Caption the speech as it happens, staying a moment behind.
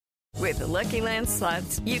With the Lucky Land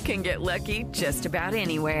Slots, you can get lucky just about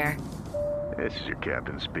anywhere. This is your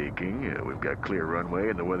captain speaking. We've got clear runway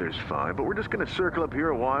and the weather's fine, but we're just going to circle up here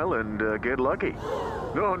a while and get lucky.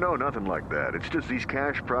 No, nothing like that. It's just these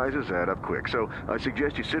cash prizes add up quick. So I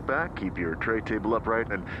suggest you sit back, keep your tray table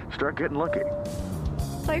upright, and start getting lucky.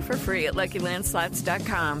 Play for free at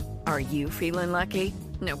LuckyLandSlots.com. Are you feeling lucky?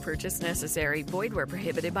 No purchase necessary. Void where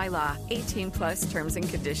prohibited by law. 18+ terms and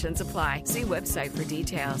conditions apply. See website for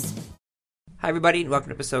details. Hi, everybody, and welcome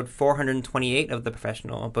to episode 428 of the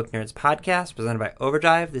Professional Book Nerds podcast, presented by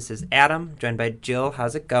Overdrive. This is Adam, joined by Jill.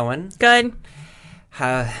 How's it going? Good.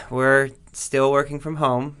 We're still working from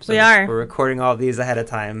home. So we are. We're recording all of these ahead of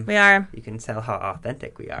time. We are. You can tell how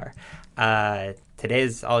authentic we are.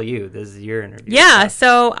 Today's all you. This is your interview. Yeah,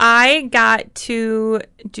 so I got to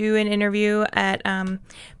do an interview at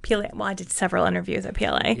PLA. Well, I did several interviews at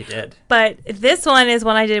PLA. You did. But this one is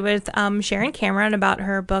one I did with Sharon Cameron about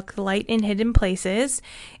her book, The Light in Hidden Places.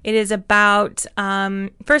 It is about,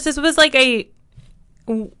 first, this was like a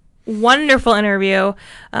wonderful interview,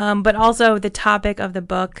 but also the topic of the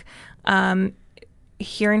book,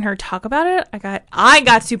 hearing her talk about it, I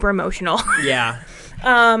got super emotional. Yeah.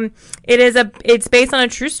 It's based on a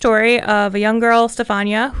true story of a young girl,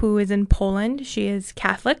 Stefania, who is in Poland. She is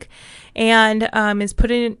Catholic and is put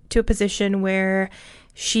into a position where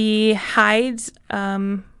she hides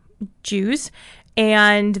Jews,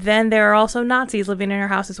 and then there are also Nazis living in her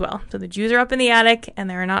house as well. So the Jews are up in the attic and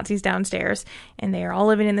there are Nazis downstairs, and they are all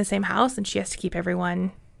living in the same house, and she has to keep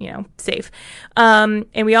everyone safe. And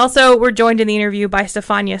we also were joined in the interview by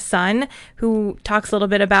Stefania's son, who talks a little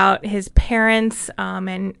bit about his parents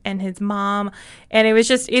and his mom. And it was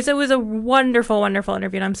a wonderful, wonderful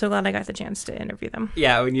interview. And I'm so glad I got the chance to interview them.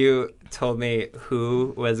 Yeah, when you told me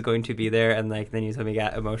who was going to be there and then you told me I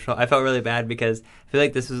got emotional, I felt really bad because I feel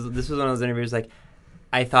like this was one of those interviews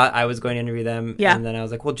I thought I was going to interview them, and then I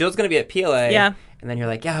was like, well, Jill's going to be at PLA, and then you're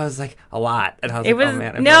like, yeah, I was like, a lot, and I was oh,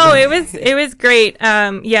 man. It was great.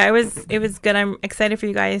 It was good. I'm excited for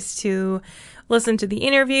you guys to listen to the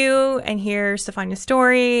interview and hear Stefania's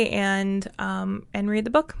story and read the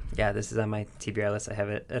book. Yeah, this is on my TBR list. I have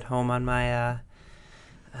it at home on my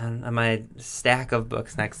stack of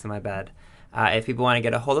books next to my bed. If people want to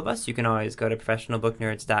get a hold of us, you can always go to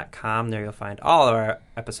professionalbooknerds.com. There you'll find all of our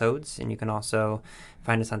episodes, and you can also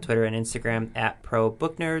find us on Twitter and Instagram at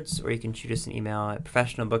ProBookNerds, or you can shoot us an email at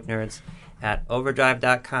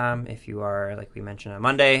professionalbooknerds@overdrive.com. If you are, like we mentioned on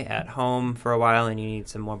Monday, at home for a while and you need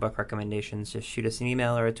some more book recommendations, just shoot us an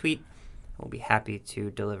email or a tweet. We'll be happy to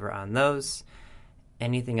deliver on those.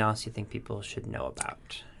 Anything else you think people should know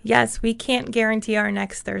about? Yes, we can't guarantee our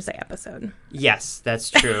next Thursday episode. Yes, that's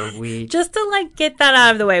true. We just to get that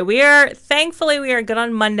out of the way. We are good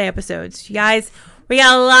on Monday episodes. You guys, we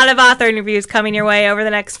got a lot of author interviews coming your way over the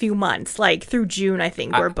next few months. Through June, I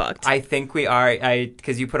think we're booked. I think we are.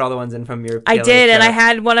 Because you put all the ones in from your PLA I did, show. And I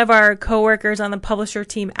had one of our coworkers on the publisher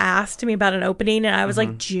team ask me about an opening, and I was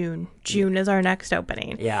like, June. June is our next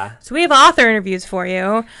opening. Yeah. So we have author interviews for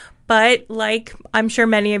you. But I'm sure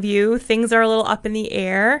many of you, things are a little up in the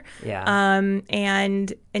air. Yeah.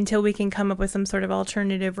 And until we can come up with some sort of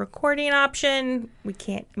alternative recording option, we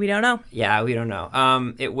don't know. Yeah, we don't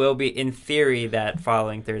know. It will be, in theory, that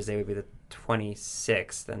following Thursday would be the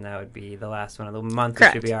 26th, and that would be the last one of the month.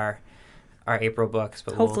 Correct. It should be our April books.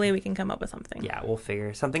 But hopefully we can come up with something. Yeah, we'll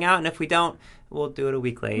figure something out. And if we don't, we'll do it a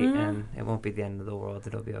week late, and it won't be the end of the world.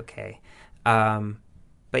 It'll be okay.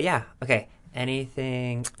 But yeah, okay.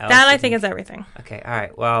 Anything else? That I think is everything. Okay, all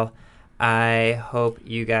right. Well, I hope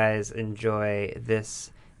you guys enjoy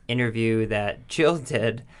this interview that Jill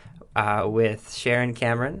did with Sharon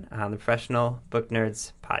Cameron on the Professional Book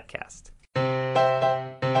Nerds podcast.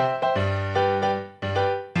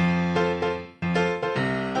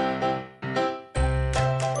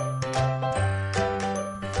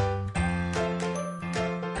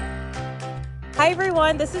 Hi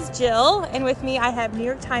everyone, this is Jill, and with me I have New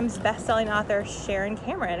York Times bestselling author Sharon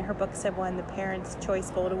Cameron. Her books have won the Parents' Choice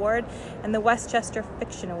Gold Award and the Westchester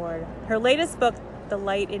Fiction Award. Her latest book, The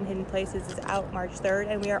Light in Hidden Places, is out March 3rd,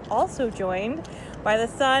 and we are also joined by the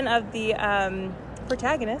son of the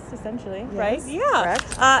protagonist, essentially, yes, right? Yeah.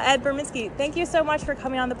 Correct. Ed Berminski. Thank you so much for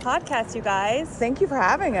coming on the podcast, you guys. Thank you for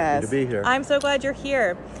having us. Good to be here. I'm so glad you're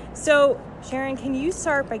here. So, Sharon, can you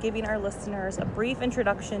start by giving our listeners a brief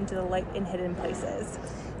introduction to The Light in Hidden Places?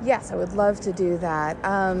 Yes, I would love to do that.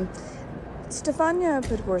 Stefania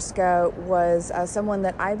Podgorska was someone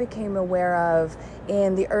that I became aware of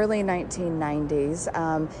in the early 1990s.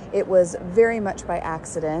 It was very much by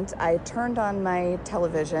accident. I turned on my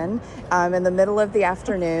television in the middle of the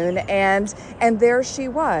afternoon, and there she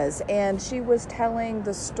was, and she was telling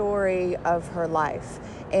the story of her life.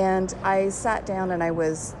 And I sat down and I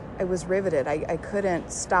was riveted. I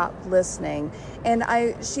couldn't stop listening. And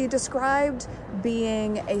she described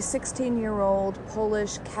being a 16-year-old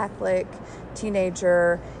Polish Catholic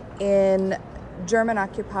teenager in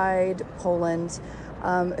German-occupied Poland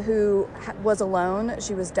who was alone.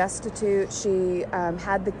 She was destitute. She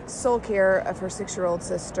had the sole care of her 6-year-old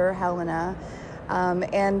sister, Helena,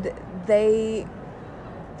 and they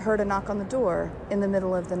heard a knock on the door in the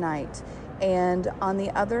middle of the night. And on the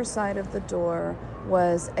other side of the door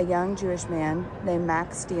was a young Jewish man named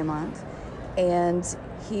Max Diamant, and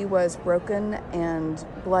he was broken and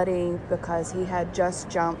bloody because he had just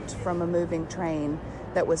jumped from a moving train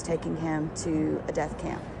that was taking him to a death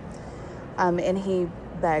camp. And he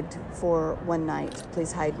begged for one night,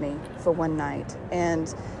 please hide me for one night. And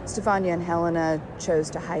Stefania and Helena chose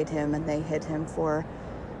to hide him, and they hid him for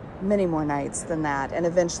many more nights than that. And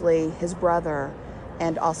eventually his brother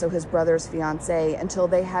and also his brother's fiancée, until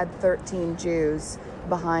they had 13 Jews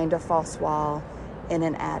behind a false wall in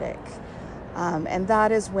an attic. And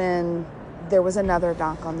that is when there was another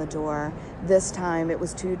knock on the door. This time it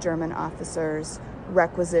was 2 German officers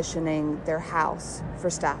requisitioning their house for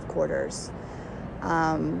staff quarters.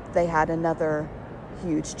 They had another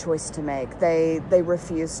huge choice to make. They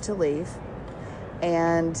refused to leave.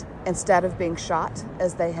 And instead of being shot,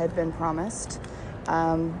 as they had been promised,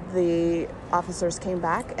 the officers came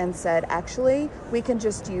back and said, actually, we can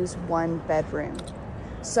just use one bedroom.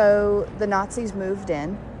 So the Nazis moved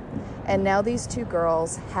in, and now these 2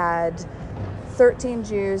 girls had 13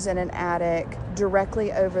 Jews in an attic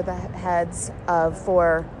directly over the heads of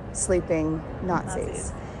 4 sleeping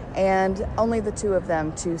Nazis. And only the 2 of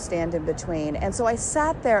them to stand in between. And so I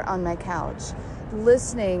sat there on my couch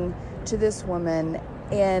listening to this woman,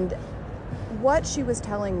 and what she was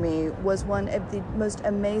telling me was one of the most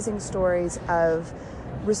amazing stories of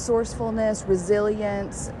resourcefulness,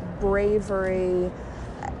 resilience, bravery,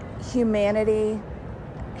 humanity,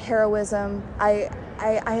 heroism. I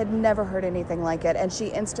had never heard anything like it, and she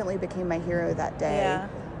instantly became my hero that day. Yeah,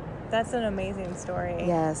 that's an amazing story.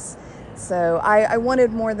 Yes. So I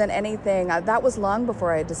wanted more than anything. That was long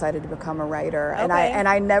before I decided to become a writer, Okay. and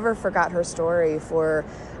I never forgot her story for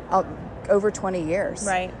over 20 years.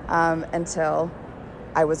 Right. Until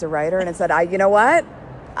I was a writer, and it said, you know what?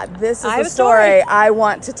 This is I have a a story I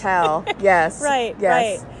want to tell. Yes. Right,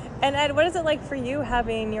 yes. right. And Ed, what is it like for you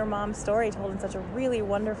having your mom's story told in such a really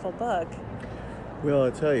wonderful book? Well,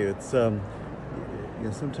 I tell you, it's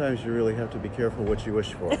sometimes you really have to be careful what you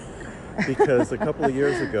wish for. Because a couple of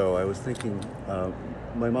years ago, I was thinking,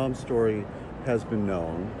 my mom's story has been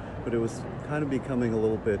known, but it was kind of becoming a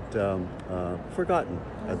little bit forgotten,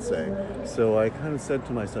 I'd say. So I kind of said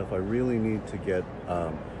to myself, I really need to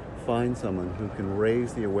find someone who can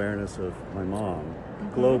raise the awareness of my mom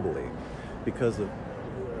globally, because of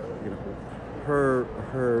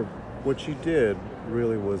her what she did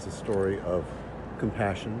really was a story of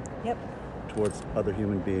compassion towards other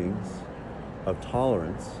human beings, of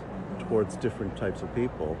tolerance towards different types of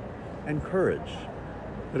people, and courage.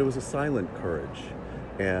 But it was a silent courage,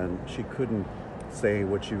 and she couldn't say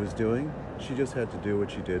what she was doing. She just had to do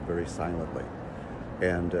what she did very silently.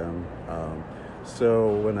 And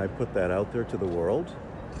so when I put that out there to the world,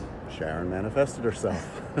 Sharon manifested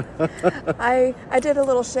herself. I did a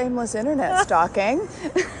little shameless internet stalking,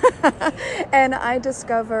 and I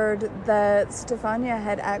discovered that Stefania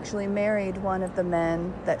had actually married one of the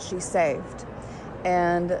men that she saved.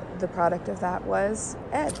 And the product of that was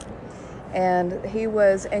Ed. And he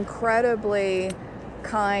was incredibly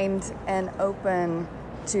kind and open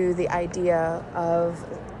to the idea of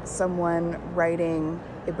someone writing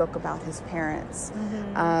a book about his parents.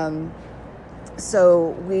 So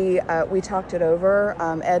we talked it over.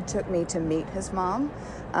 Ed took me to meet his mom,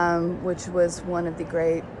 which was one of the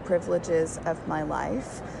great privileges of my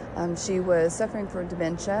life. She was suffering from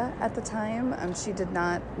dementia at the time. She did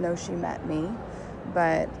not know she met me,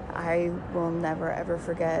 but I will never ever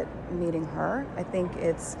forget meeting her. I think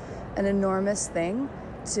it's an enormous thing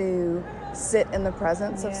to sit in the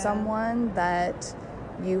presence of someone that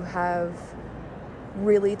you have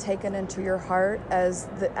really taken into your heart as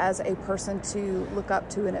a person to look up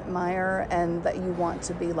to and admire, and that you want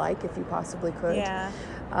to be like if you possibly could.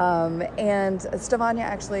 And Stefania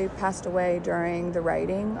actually passed away during the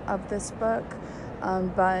writing of this book,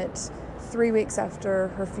 but 3 weeks after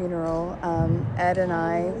her funeral, Ed and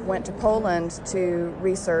I went to Poland to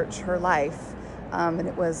research her life, and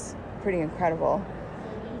it was pretty incredible.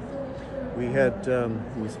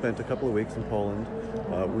 We spent a couple of weeks in Poland.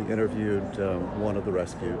 We interviewed one of the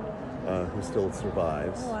rescued who still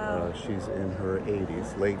survives. Oh, wow. She's in her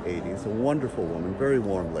 80s, late 80s, a wonderful woman, very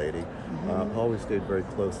warm lady. Always stayed very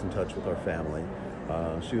close in touch with our family.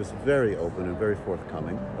 She was very open and very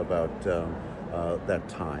forthcoming about that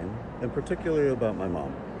time, and particularly about my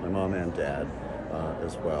mom and dad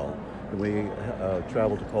as well. And we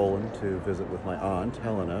traveled to Poland to visit with my aunt,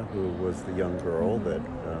 Helena, who was the young girl that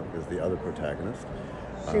is the other protagonist.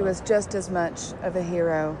 She was just as much of a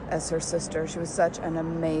hero as her sister. She was such an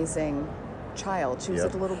amazing child. She was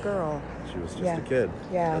a little girl. She was just a kid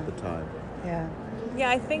at the time. Yeah. Yeah,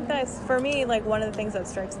 I think that's, for me, like one of the things that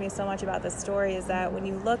strikes me so much about this story is that when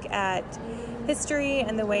you look at history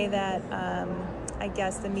and the way that I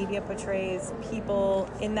guess the media portrays people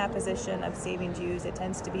in that position of saving Jews, it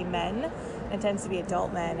tends to be men, it tends to be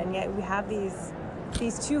adult men, and yet we have these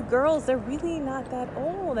two girls. They're really not that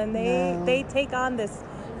old, and they take on this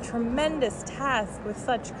tremendous task with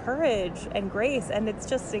such courage and grace, and it's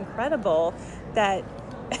just incredible that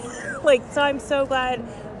so I'm so glad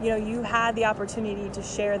you had the opportunity to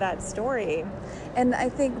share that story. And I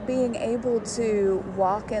think being able to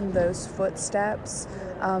walk in those footsteps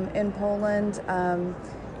in Poland,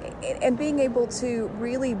 and being able to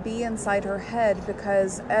really be inside her head,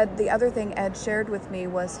 because the other thing Ed shared with me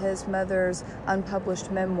was his mother's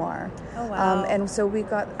unpublished memoir. Oh, wow. And so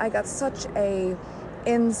I got such a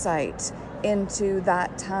insight into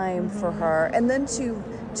that time for her, and then to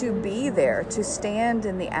be there, to stand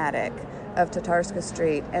in the attic of Tatarska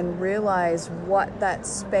Street and realize what that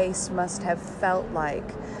space must have felt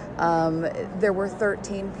like. There were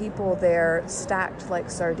 13 people there stacked like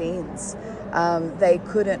sardines. They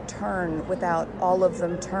couldn't turn without all of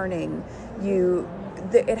them turning.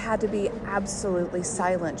 It had to be absolutely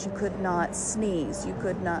silent. You could not sneeze. You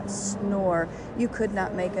could not snore. You could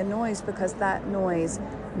not make a noise, because that noise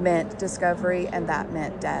meant discovery and that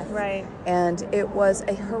meant death. Right. And it was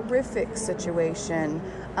a horrific situation,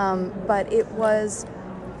 but it was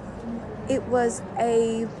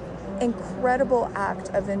a incredible act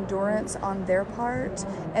of endurance on their part,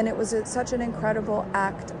 and it was such an incredible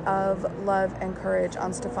act of love and courage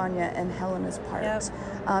on Stefania and Helena's part. Yep.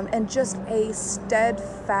 And just a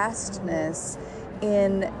steadfastness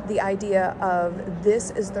in the idea of,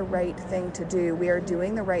 this is the right thing to do. We are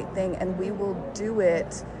doing the right thing, and we will do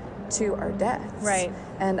it to our deaths. Right.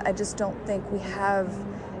 And I just don't think we have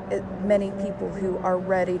many people who are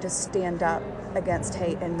ready to stand up against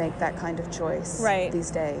hate and make that kind of choice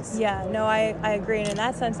these days. Yeah, no, I agree. And in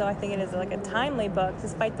that sense, though, I think it is like a timely book,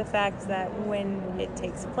 despite the fact that when it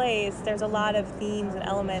takes place, there's a lot of themes and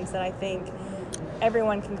elements that I think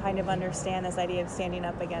everyone can kind of understand, this idea of standing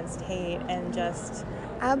up against hate and just...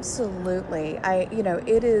 Absolutely.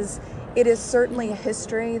 It is certainly a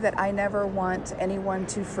history that I never want anyone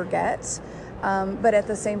to forget. But at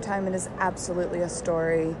the same time, it is absolutely a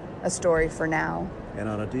story for now. And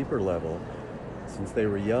on a deeper level, since they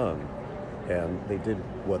were young and they did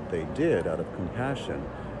what they did out of compassion,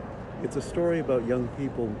 it's a story about young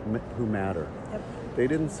people who matter. Yep. They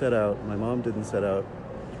didn't set out, my mom didn't set out,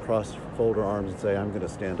 fold her arms and say, I'm going to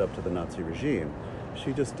stand up to the Nazi regime.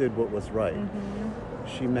 She just did what was right. Mm-hmm.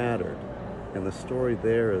 She mattered. And the story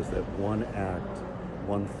there is that one act,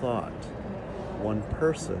 one thought, one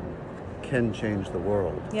person can change the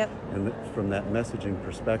world. Yep. And from that messaging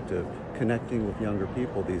perspective, connecting with younger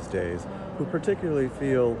people these days who particularly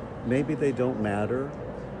feel maybe they don't matter,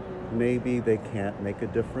 maybe they can't make a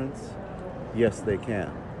difference. Yes, they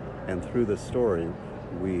can. And through this story,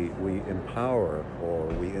 we empower or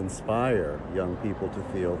we inspire young people to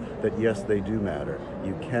feel that yes, they do matter.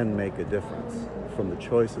 You can make a difference from the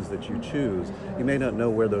choices that you choose. You may not know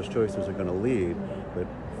where those choices are going to lead, but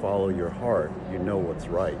follow your heart. You know what's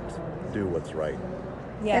right. Do what's right.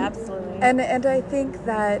 Yeah, absolutely. And I think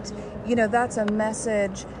that, that's a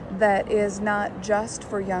message that is not just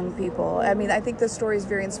for young people. I mean, I think the story is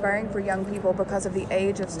very inspiring for young people because of the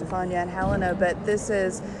age of Stefania and Helena, but this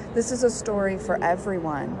is a story for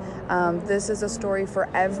everyone. This is a story for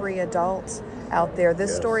every adult out there.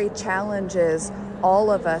 This story challenges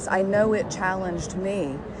all of us. I know it challenged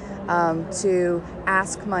me. To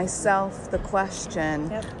ask myself the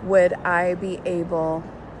question, would I be able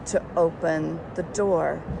to open the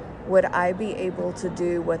door? Would I be able to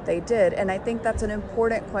do what they did? And I think that's an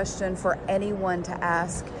important question for anyone to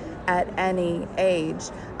ask at any age,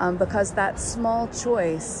 because that small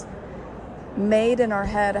choice made in our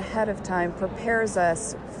head ahead of time prepares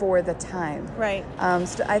us for the time. Right.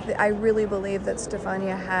 I really believe that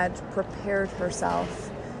Stefania had prepared herself.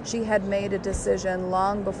 She had made a decision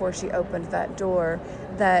long before she opened that door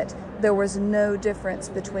that there was no difference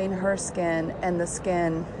between her skin and the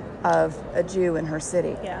skin of a Jew in her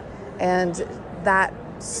city. Yeah. And that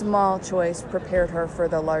small choice prepared her for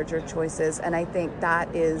the larger choices, and I think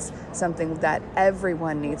that is something that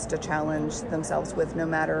everyone needs to challenge themselves with, no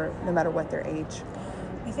matter what their age.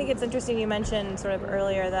 I think it's interesting you mentioned sort of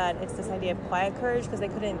earlier that it's this idea of quiet courage because they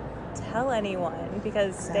couldn't tell anyone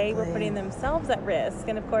because they were putting themselves at risk.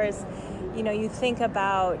 And of course, you think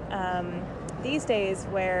about these days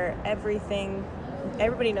where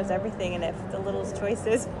everybody knows everything, and if the littlest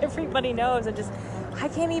choices everybody knows, and just I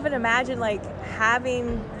can't even imagine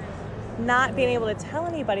not being able to tell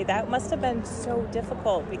anybody. That must have been so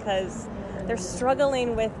difficult because they're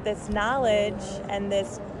struggling with this knowledge and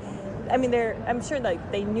this. I mean, I'm sure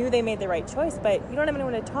they knew they made the right choice, but you don't have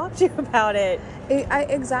anyone to talk to about it.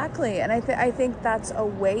 Exactly, and I think that's a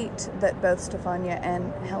weight that both Stefania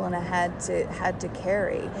and Helena had to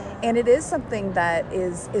carry, and it is something that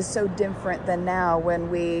is so different than now when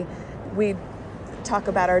we talk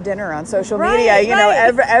about our dinner on social media.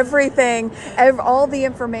 Everything, all the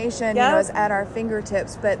information is at our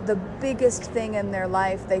fingertips, but the biggest thing in their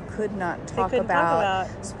life they could not talk about.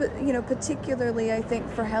 Particularly I think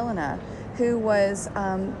for Helena, who was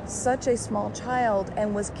such a small child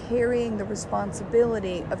and was carrying the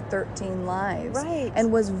responsibility of 13 lives, right,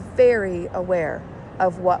 and was very aware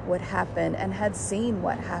of what would happen and had seen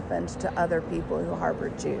what happened to other people who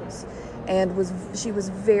harbored Jews, and she was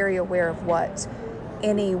very aware of what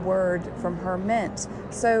any word from her meant.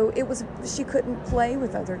 So she couldn't play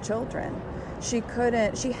with other children. She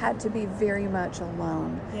had to be very much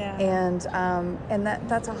alone. Yeah. And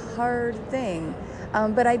that's a hard thing.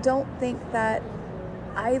 But I don't think that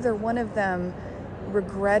either one of them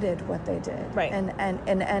regretted what they did, right,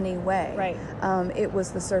 in any way. Right. It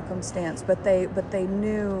was the circumstance, but they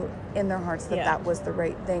knew in their hearts that that was the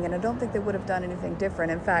right thing, and I don't think they would have done anything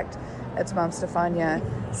different. In fact, as Mom Stefania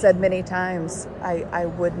said many times, I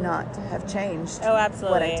would not have changed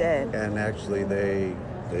what I did. And actually they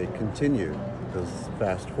continued, because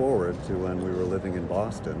fast forward to when we were living in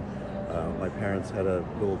Boston, my parents had a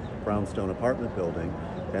little brownstone apartment building,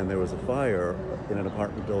 and there was a fire in an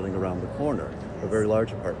apartment building around the corner, a very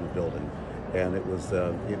large apartment building. And it was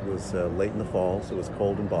late in the fall, so it was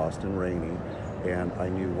cold in Boston, rainy, and I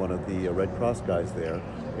knew one of the Red Cross guys there,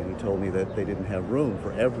 and he told me that they didn't have room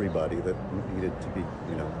for everybody that needed to be,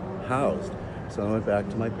 housed. So I went back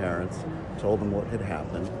to my parents, told them what had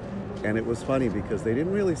happened, and it was funny because they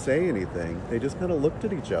didn't really say anything. They just kind of looked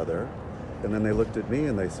at each other, and then they looked at me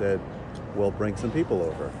and they said, "Well, bring some people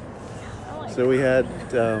over." So we had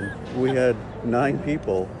 9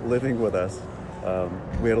 people living with us.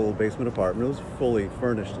 We had a little basement apartment. It was fully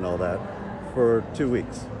furnished and all that for 2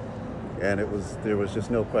 weeks, and there was just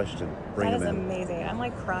no question. Bring them in. That is amazing.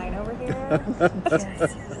 I'm crying over here. Yes.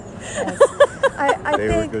 They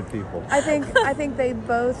were good people. I think they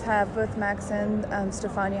both Max and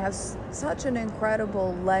Stefania have such an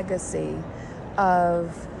incredible legacy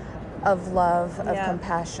of love, of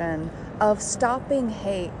compassion, of stopping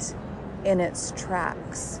hate in its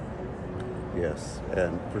tracks. Yes,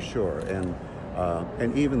 and for sure, and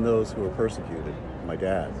even those who were persecuted. My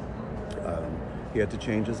dad, he had to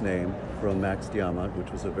change his name from Max Diamant,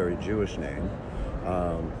 which was a very Jewish name,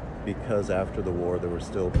 because after the war there were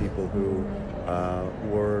still people who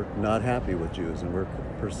were not happy with Jews and were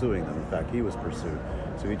pursuing them. In fact, he was pursued.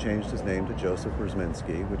 So he changed his name to Joseph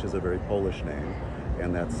Brzezinski, which is a very Polish name,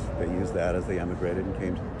 and they used that as they emigrated and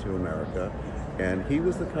came to America. And he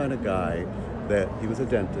was the kind of guy he was a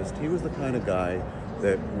dentist, he was the kind of guy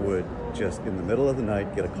that would just in the middle of the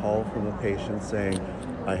night get a call from a patient saying,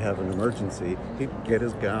 "I have an emergency." He'd get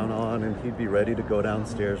his gown on and he'd be ready to go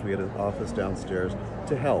downstairs. We had an office downstairs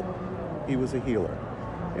to help. He was a healer,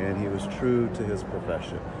 and he was true to his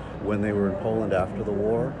profession. When they were in Poland after the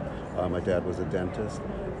war, my dad was a dentist,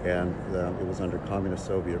 and it was under communist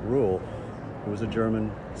Soviet rule. There was a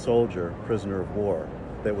German soldier, prisoner of war,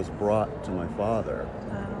 that was brought to my father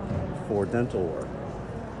for dental work.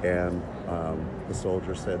 And the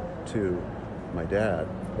soldier said to my dad,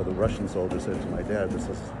 or the Russian soldier said to my dad, "This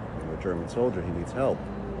is a German soldier, he needs help."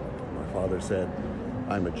 My father said,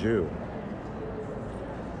 "I'm a Jew."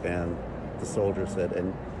 And the soldier said,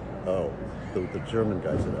 the German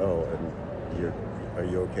guy said, "Oh, and are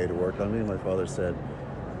you okay to work on me?" And my father said,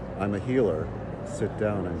 "I'm a healer. Sit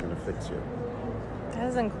down, I'm going to fix you." That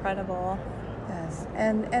is incredible. Yes,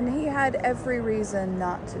 and he had every reason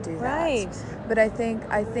not to do that. Right. But I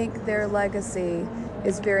think their legacy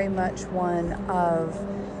is very much one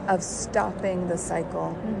of stopping the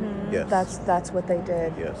cycle. Mm-hmm. Yes. That's what they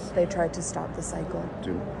did. Yes. They tried to stop the cycle.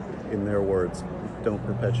 In their words, don't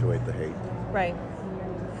perpetuate the hate. Right.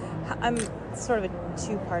 I'm sort of a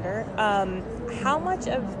two-parter. How much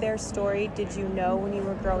of their story did you know when you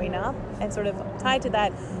were growing up? And sort of tied to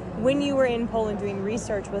that, when you were in Poland doing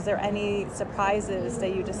research, was there any surprises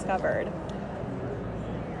that you discovered?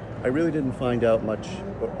 I really didn't find out much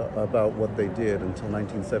about what they did until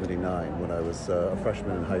 1979, when I was a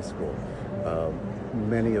freshman in high school.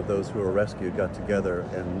 Many of those who were rescued got together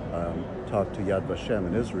and talked to Yad Vashem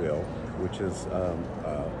in Israel, which is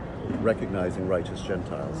recognizing righteous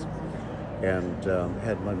Gentiles, and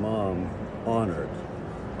had my mom honored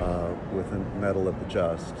with a Medal of the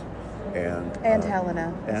Just. And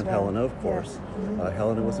Helena. And well. Helena, of course. Yeah.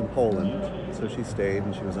 Helena was in Poland, so she stayed,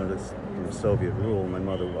 and she was under Soviet rule. My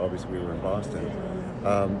mother, obviously, we were in Boston.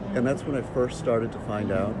 And that's when I first started to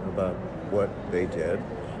find out about what they did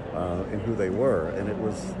and who they were. And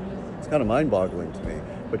it's kind of mind-boggling to me.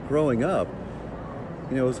 But growing up,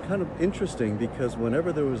 it was kind of interesting because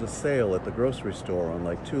whenever there was a sale at the grocery store on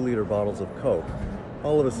like 2-liter bottles of Coke,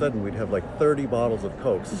 all of a sudden we'd have like 30 bottles of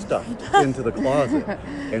Coke stuffed into the closet,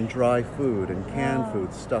 and dry food and canned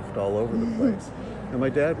food stuffed all over the place. And my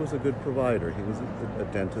dad was a good provider. He was a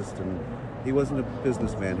dentist, and he wasn't a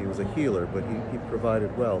businessman. He was a healer, but he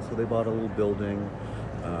provided well. So they bought a little building.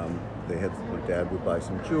 My dad would buy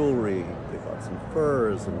some jewelry. They bought some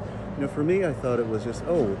furs. And for me, I thought it was just,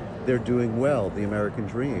 they're doing well, the American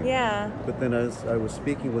dream. Yeah. But then as I was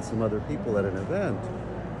speaking with some other people at an event,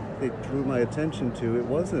 they drew my attention to, it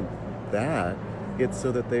wasn't that. It's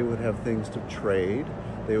so that they would have things to trade.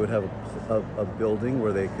 They would have a building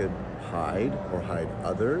where they could hide or hide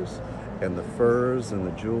others. And the furs and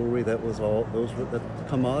the jewelry, those were the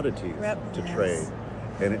commodities to trade.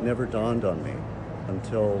 And it never dawned on me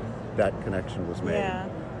until that connection was made. Yeah.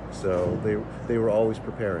 So they were always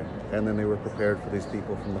preparing. And then they were prepared for these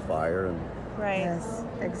people from the fire. And Right. Yes,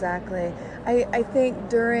 exactly. I think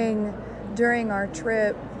during our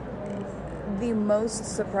trip,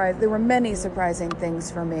 there were many surprising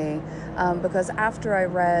things for me, because after I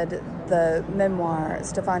read the memoir,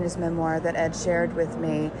 Stefania's memoir that Ed shared with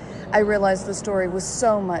me, I realized the story was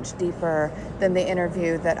so much deeper than the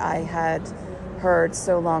interview that I had heard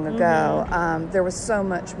so long ago. Mm-hmm. There was so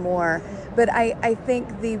much more. But I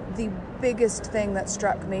think the biggest thing that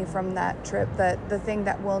struck me from that trip, that the thing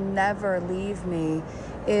that will never leave me,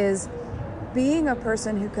 is being a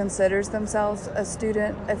person who considers themselves a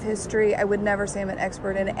student of history. I would never say I'm an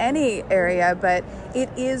expert in any area, but it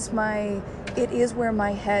is where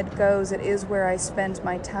my head goes. It is where I spend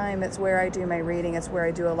my time. It's where I do my reading. It's where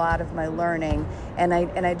I do a lot of my learning, and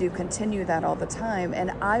I do continue that all the time.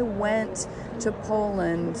 And I went to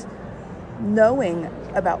Poland knowing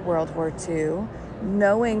about World War II,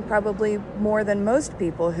 knowing probably more than most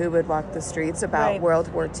people who would walk the streets about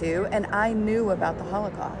World War II, and I knew about the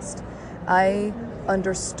Holocaust. I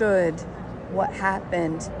understood what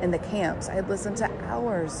happened in the camps. I had listened to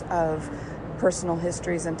hours of personal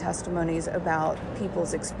histories and testimonies about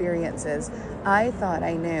people's experiences. I thought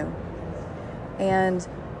I knew. And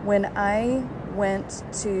when I went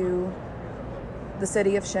to the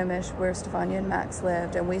city of Shemish, where Stefania and Max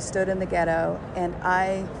lived, and we stood in the ghetto, and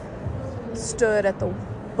I stood at the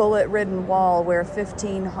bullet-ridden wall where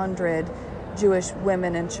 1,500 Jewish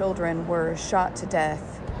women and children were shot to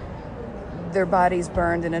death, their bodies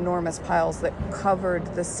burned in enormous piles that covered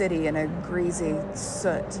the city in a greasy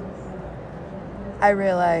soot. I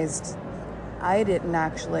realized I didn't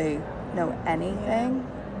actually know anything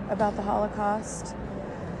about the Holocaust.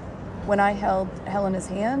 When I held Helena's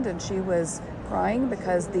hand and she was crying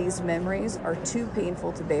because these memories are too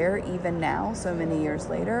painful to bear even now, so many years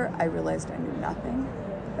later, I realized I knew nothing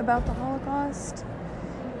about the Holocaust.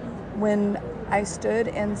 When I stood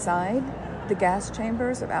inside the gas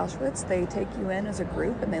chambers of Auschwitz, they take you in as a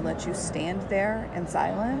group and they let you stand there in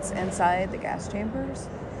silence inside the gas chambers.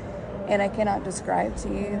 And I cannot describe to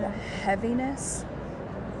you the heaviness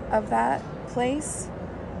of that place,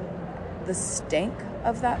 the stink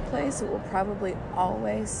of that place. It will probably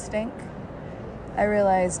always stink. I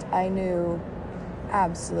realized I knew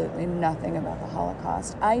absolutely nothing about the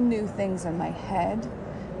Holocaust. I knew things in my head,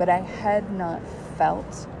 but I had not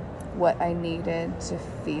felt what I needed to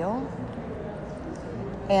feel.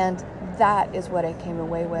 And that is what I came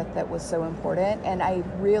away with that was so important. And I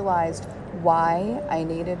realized why I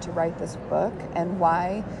needed to write this book and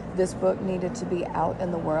why this book needed to be out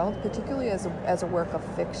in the world, particularly as a work of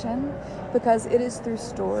fiction, because it is through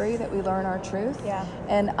story that we learn our truth. Yeah.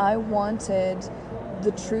 And I wanted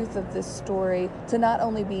the truth of this story to not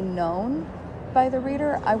only be known by the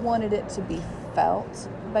reader, I wanted it to be felt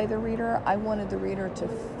by the reader. I wanted the reader to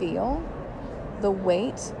feel the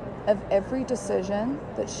weight of every decision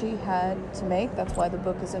that she had to make. That's why the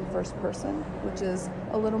book is in first person, which is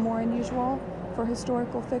a little more unusual for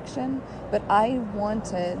historical fiction. But I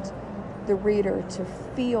wanted the reader to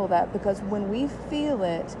feel that, because when we feel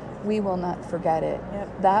it, we will not forget it.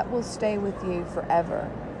 Yep. That will stay with you forever.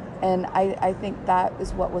 And I think that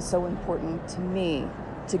is what was so important to me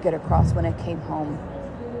to get across when I came home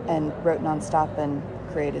and wrote nonstop and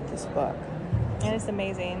created this book. And it's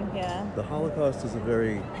amazing, yeah. The Holocaust is a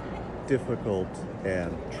very difficult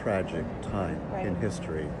and tragic time in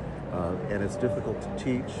history. And it's difficult to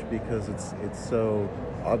teach because it's so,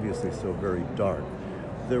 obviously so very dark.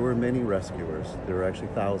 There were many rescuers. There were actually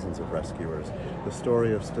thousands of rescuers. The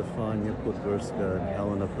story of Stefania Podgorska and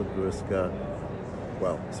Helena Podgorska,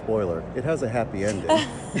 well, spoiler, it has a happy ending,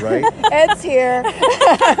 right? Ed's here.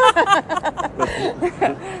 But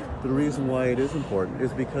the reason why it is important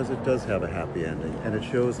is because it does have a happy ending, and it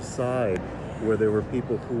shows a side where there were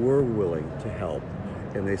people who were willing to help,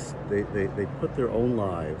 and they put their own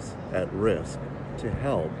lives at risk to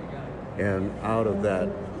help, and out of that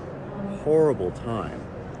horrible time,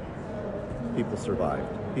 people survived.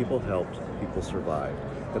 People helped. People survived.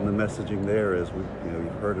 And the messaging there is,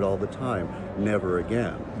 you've heard it all the time, never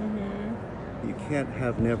again. Mm-hmm. You can't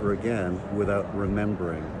have never again without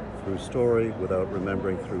remembering through story, without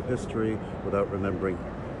remembering through history, without remembering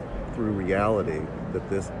through reality that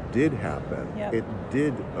this did happen. Yep. It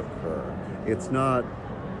did occur. It's not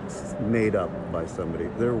made up by somebody.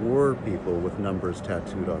 There were people with numbers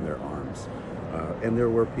tattooed on their arms. And there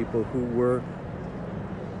were people who were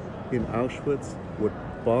in Auschwitz. What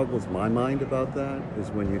boggles my mind about that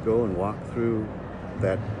is when you go and walk through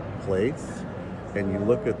that place and you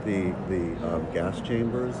look at the gas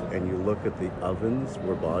chambers and you look at the ovens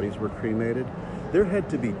where bodies were cremated, there had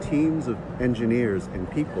to be teams of engineers and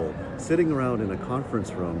people sitting around in a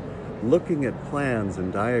conference room looking at plans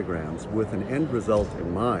and diagrams with an end result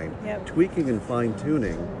in mind, tweaking and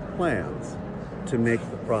fine-tuning plans to make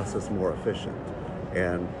the process more efficient.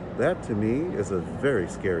 And that to me is a very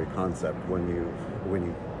scary concept when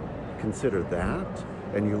you consider that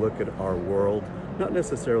and you look at our world. Not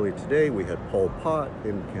necessarily today, we had Pol Pot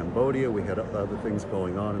in Cambodia, we had other things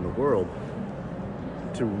going on in the world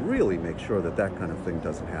to really make sure that that kind of thing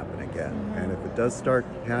doesn't happen again. Mm-hmm. And if it does start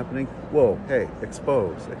happening, whoa, hey,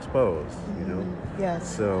 expose,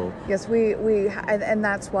 Yes. So yes, and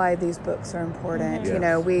that's why these books are important.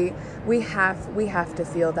 Yes. We have to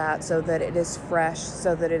feel that so that it is fresh,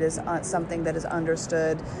 so that it is something that is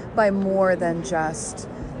understood by more than just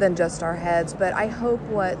our heads. But I hope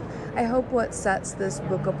what sets this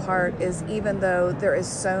book apart is, even though there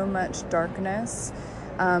is so much darkness,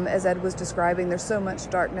 as Ed was describing, there's so much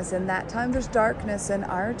darkness in that time. There's darkness in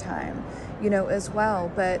our time, as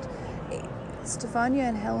well. But Stefania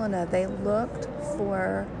and Helena, they looked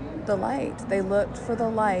for the light. They looked for the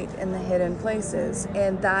light in the hidden places,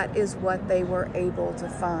 and that is what they were able to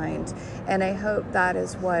find. And I hope that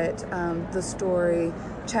is what the story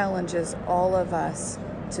challenges all of us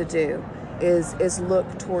to do, is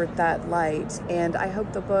look toward that light. And I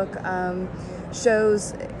hope the book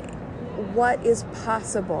shows what is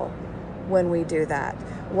possible when we do that.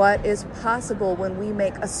 What is possible when we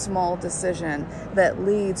make a small decision that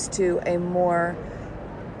leads to a more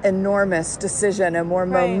enormous decision, a more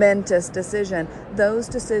momentous decision. Those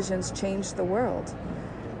decisions change the world.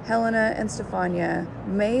 Helena and Stefania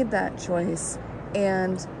made that choice,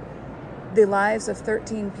 and the lives of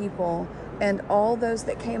 13 people and all those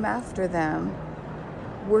that came after them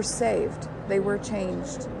were saved. They were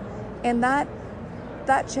changed. And that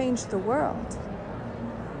changed the world.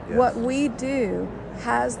 Yes. What we do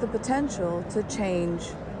has the potential to change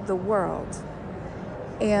the world.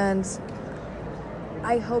 And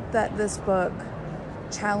I hope that this book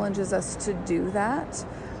challenges us to do that.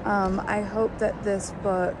 I hope that this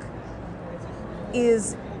book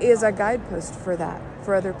is a guidepost for that,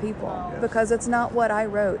 for other people, yes. Because it's not what I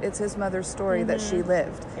wrote; it's his mother's story that she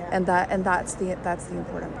lived, and that's the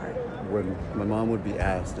important part. When my mom would be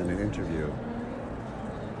asked in an interview,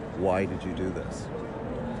 "Why did you do this?"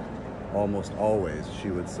 almost always she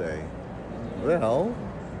would say, "Well,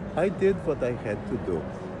 I did what I had to do.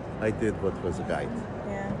 I did what was right."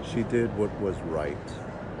 Yeah. She did what was right,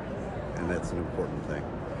 and that's an important thing.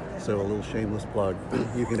 So a little shameless plug.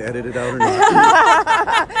 You can edit it out or not.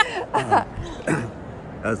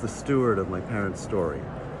 As the steward of my parents' story,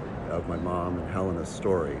 of my mom and Helena's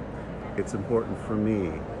story, it's important for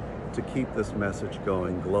me to keep this message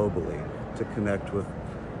going globally, to connect with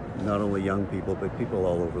not only young people, but people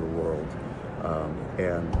all over the world.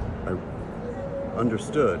 And I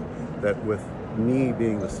understood that with me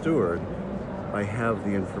being the steward, I have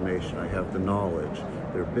the information, I have the knowledge.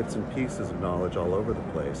 There are bits and pieces of knowledge all over the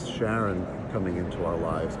place. Sharon coming into our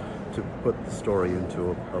lives to put the story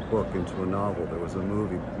into a book, into a novel. There was a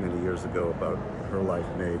movie many years ago about her life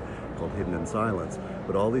made called Hidden in Silence.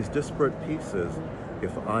 But all these disparate pieces,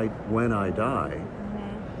 when I die,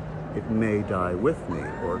 it may die with me,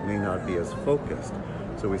 or it may not be as focused.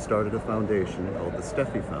 So we started a foundation called the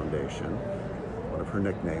Steffi Foundation. One of her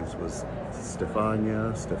nicknames was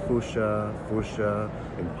Stefania, Stefusha, Fusha,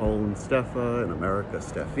 in Poland Stefa, in America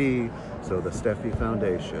Steffi. So the Steffi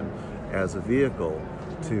Foundation as a vehicle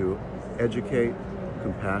to educate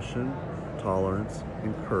compassion, tolerance,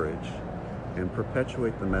 and courage, and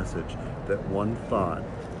perpetuate the message that one thought,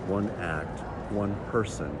 one act, one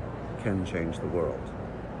person can change the world.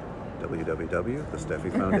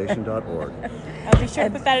 www.thesteffifoundation.org. I'll be sure to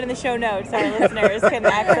put that in the show notes so our listeners can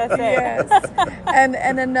access it. Yes.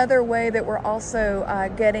 And another way that we're also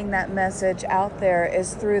getting that message out there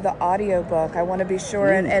is through the audiobook. I want to be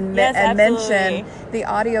sure and mention the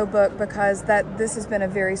audiobook, because this has been a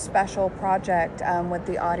very special project with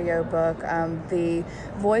the audiobook. The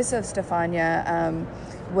voice of Stefania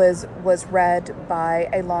was read by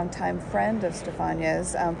a longtime friend of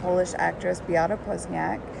Stefania's, Polish actress Beata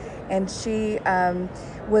Pozniak. And she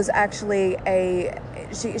was actually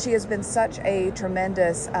she has been such a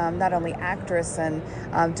tremendous, not only actress and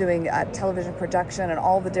doing television production and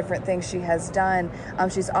all the different things she has done.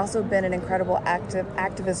 She's also been an incredible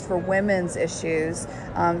activist for women's issues.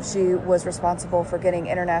 She was responsible for getting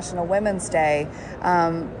International Women's Day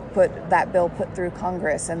put through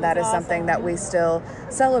Congress, and that is awesome. Something that we still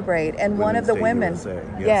celebrate. And Women's one of the Day women,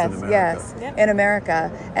 in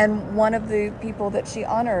America, and one of the people that she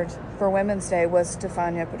honored for Women's Day was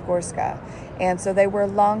Stefania Podgorska, and so they were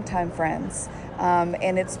longtime friends.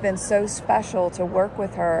 And it's been so special to work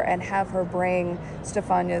with her and have her bring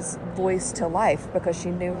Stefania's voice to life, because she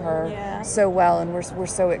knew her so well, and we're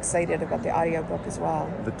so excited about the audiobook as well.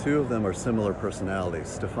 The two of them are similar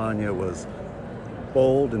personalities. Stefania was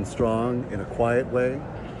bold and strong in a quiet way.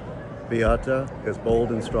 Beata is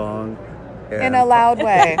bold and strong in a loud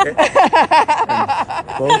way. And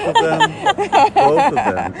both of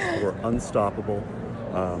them were unstoppable.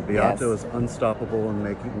 Beata was unstoppable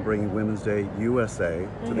in bringing Women's Day USA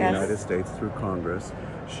to the United States through Congress.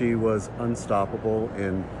 She was unstoppable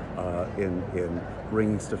in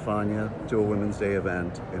bringing Stefania to a Women's Day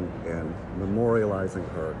event and memorializing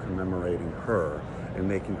her, commemorating her, and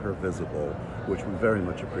making her visible, which we very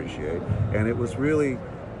much appreciate. And it was really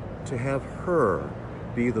to have her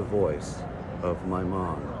be the voice of my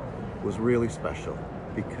mom was really special,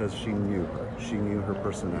 because she knew her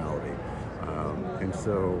personality. And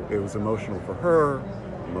so it was emotional for her,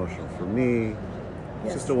 emotional for me.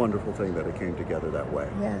 It's just a wonderful thing that it came together that way.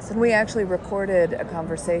 Yes, and we actually recorded a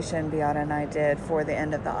conversation, Beata and I did, for the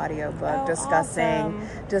end of the audiobook,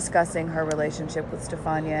 discussing her relationship with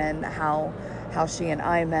Stefania and how she and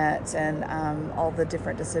I met, and all the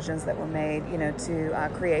different decisions that were made, to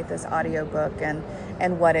create this audiobook, and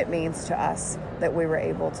what it means to us that we were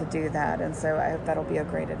able to do that. And so I hope that'll be a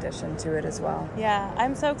great addition to it as well. Yeah,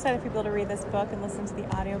 I'm so excited for people to read this book and listen to the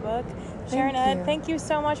audiobook. Sharon, thank you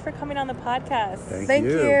so much for coming on the podcast. Thank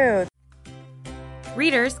you.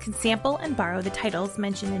 Readers can sample and borrow the titles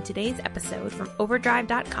mentioned in today's episode from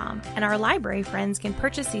Overdrive.com, and our library friends can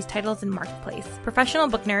purchase these titles in Marketplace. Professional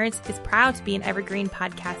Book Nerds is proud to be an Evergreen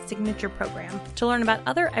Podcast signature program. To learn about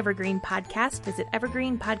other Evergreen podcasts, visit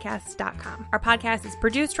evergreenpodcasts.com. Our podcast is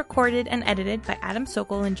produced, recorded, and edited by Adam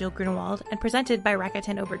Sokol and Jill Grunewald, and presented by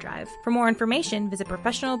Rakuten Overdrive. For more information, visit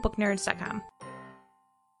professionalbooknerds.com.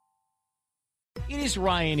 It is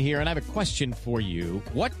Ryan here, and I have a question for you.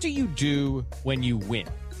 What do you do when you win?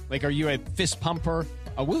 Like, are you a fist pumper,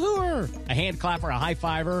 a woo-hooer, a hand clapper, a high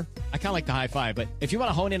fiver? I kind of like the high five, but if you want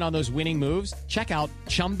to hone in on those winning moves, check out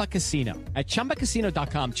Chumba Casino. At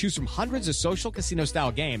ChumbaCasino.com, choose from hundreds of social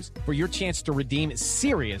casino-style games for your chance to redeem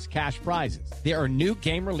serious cash prizes. There are new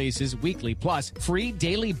game releases weekly, plus free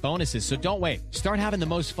daily bonuses, so don't wait. Start having the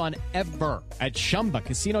most fun ever at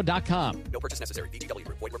ChumbaCasino.com. No purchase necessary. VGW.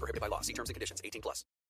 Void where prohibited by law. See terms and conditions. 18+.